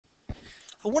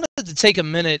wanted to take a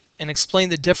minute and explain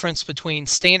the difference between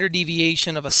standard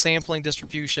deviation of a sampling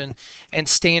distribution and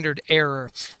standard error.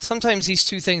 Sometimes these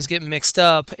two things get mixed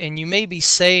up and you may be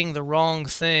saying the wrong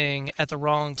thing at the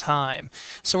wrong time.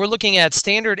 So we're looking at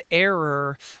standard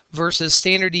error versus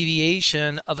standard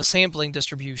deviation of a sampling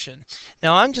distribution.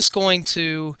 Now I'm just going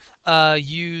to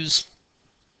use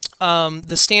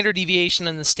the standard deviation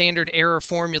and the standard error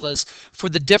formulas for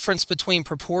the difference between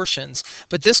proportions.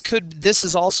 But this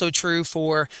is also true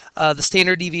for the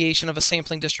standard deviation of a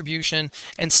sampling distribution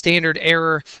and standard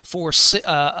error for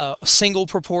single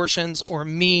proportions or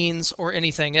means or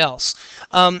anything else.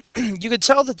 You could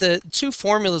tell that the two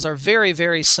formulas are very,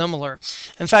 very similar.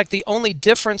 In fact, the only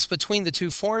difference between the two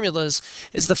formulas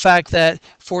is the fact that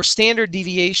for standard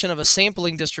deviation of a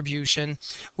sampling distribution,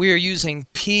 we are using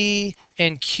P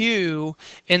and Q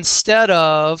instead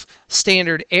of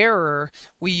standard error.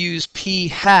 We use P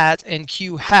hat and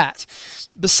Q hat.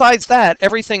 Besides that,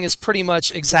 everything is pretty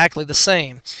much exactly the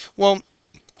same. Well,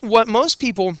 what most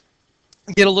people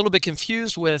get a little bit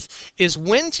confused with is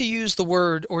when to use the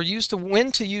word or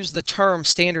when to use the term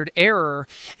standard error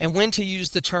and when to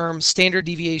use the term standard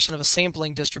deviation of a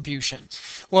sampling distribution.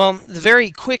 Well, the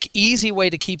very quick, easy way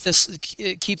to keep this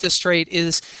straight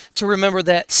is to remember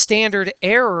that standard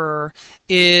error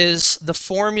is the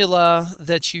formula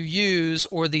that you use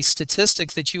or the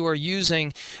statistic that you are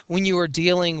using when you are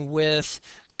dealing with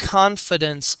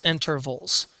confidence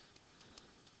intervals.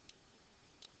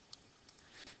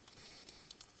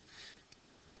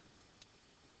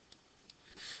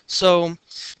 So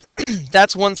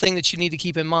that's one thing that you need to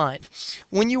keep in mind.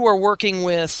 When you are working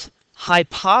with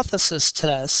hypothesis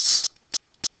tests,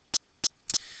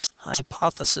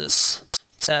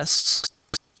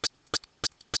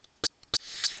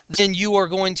 then you are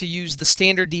going to use the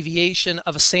standard deviation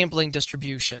of a sampling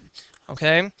distribution.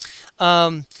 Okay?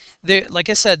 Like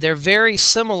I said, they're very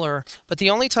similar, but the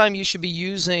only time you should be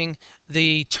using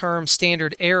the term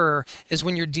standard error is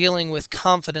when you're dealing with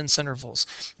confidence intervals.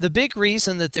 The big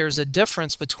reason that there's a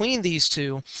difference between these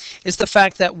two is the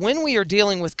fact that when we are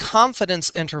dealing with confidence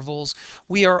intervals,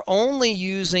 we are only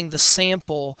using the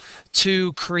sample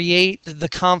to create the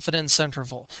confidence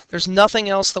interval. There's nothing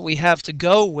else that we have to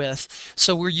go with,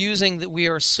 so we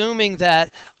are assuming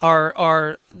that our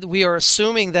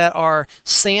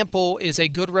sample is a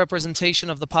good representation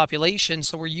of the population,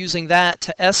 so we're using that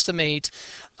to estimate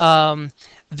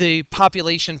the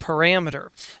population parameter.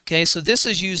 Okay, so this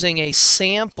is using a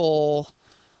sample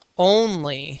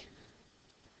only,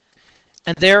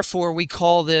 and therefore we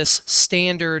call this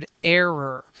standard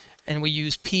error, and we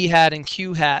use P hat and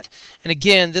Q hat. And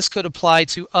again, this could apply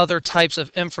to other types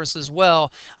of inference as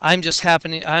well. I'm just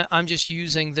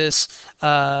using this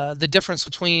the difference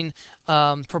between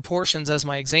proportions as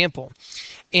my example.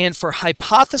 And for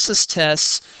hypothesis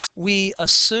tests, we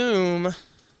assume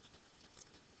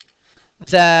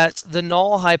that the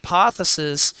null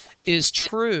hypothesis is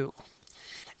true.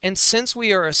 And since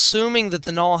we are assuming that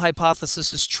the null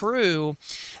hypothesis is true,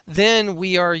 then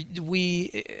we are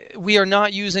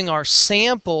not using our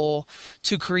sample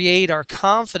to create our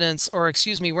confidence, or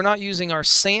excuse me, we're not using our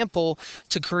sample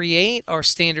to create our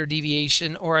standard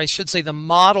deviation, or I should say the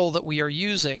model that we are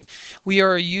using. We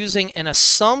are using an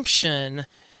assumption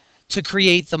to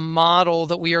create the model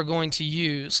that we are going to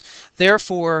use.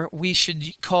 Therefore,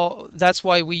 that's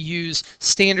why we use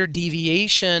standard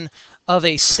deviation of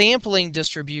a sampling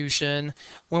distribution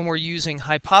when we're using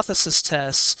hypothesis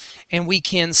tests, and we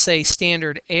can say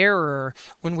standard error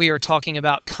when we are talking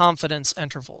about confidence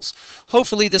intervals.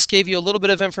 Hopefully this gave you a little bit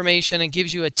of information and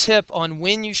gives you a tip on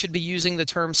when you should be using the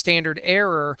term standard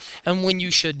error and when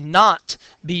you should not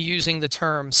be using the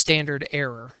term standard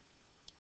error.